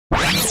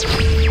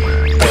Repeat,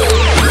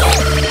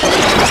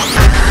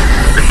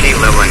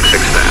 leveling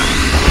 6 fast.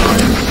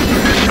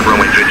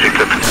 Runway 36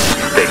 up.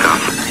 Takeoff.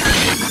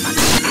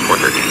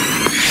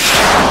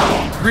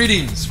 413.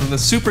 Greetings from the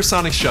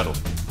Supersonic Shuttle.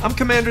 I'm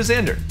Commander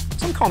Xander.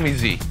 Some call me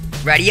Z.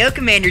 Radio,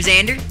 Commander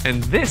Xander.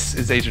 And this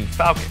is Agent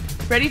Falcon.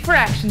 Ready for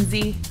action,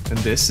 Z. And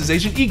this is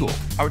Agent Eagle,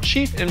 our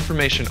Chief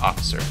Information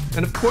Officer.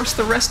 And of course,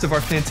 the rest of our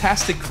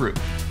fantastic crew.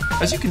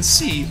 As you can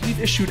see, we've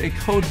issued a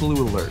Code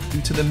Blue alert due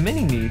to the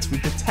many needs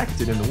we've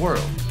detected in the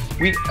world.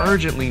 We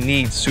urgently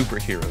need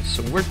superheroes,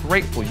 so we're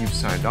grateful you've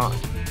signed on.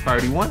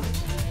 Priority 1,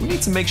 we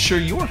need to make sure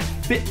you're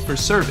fit for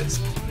service.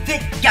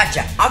 Fit,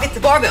 gotcha. I'll get the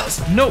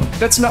barbells. No,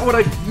 that's not what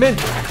I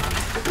meant.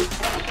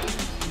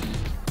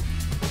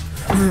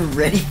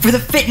 Ready for the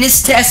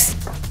fitness test?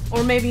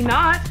 Or maybe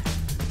not.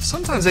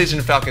 Sometimes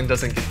Agent Falcon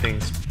doesn't get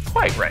things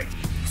quite right.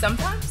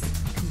 Sometimes?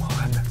 Come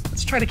on,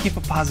 let's try to keep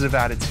a positive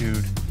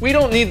attitude. We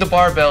don't need the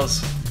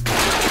barbells.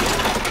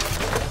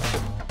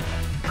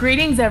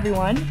 Greetings,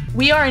 everyone.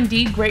 We are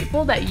indeed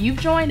grateful that you've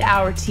joined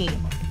our team.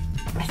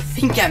 I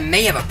think I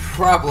may have a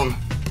problem.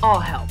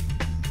 All help.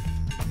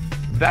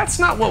 That's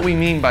not what we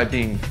mean by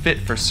being fit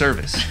for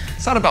service.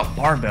 It's not about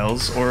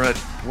barbells or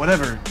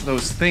whatever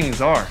those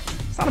things are.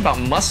 It's not about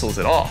muscles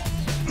at all.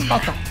 It's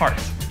about the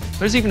heart.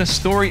 There's even a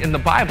story in the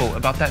Bible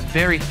about that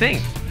very thing.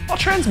 I'll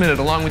transmit it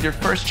along with your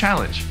first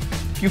challenge.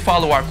 If you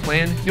follow our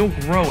plan, you'll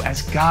grow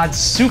as God's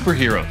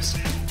superheroes.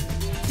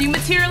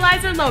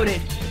 Dematerializer loaded.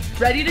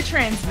 Ready to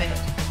transmit.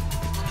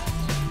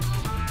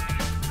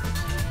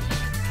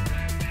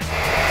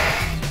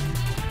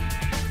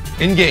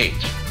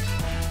 Engage.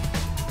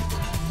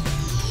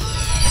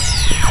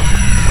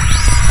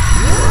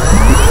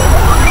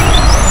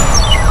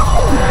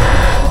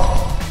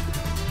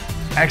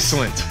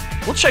 Excellent.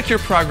 We'll check your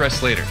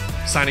progress later.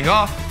 Signing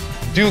off,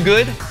 do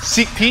good,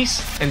 seek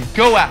peace, and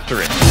go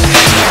after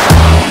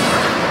it.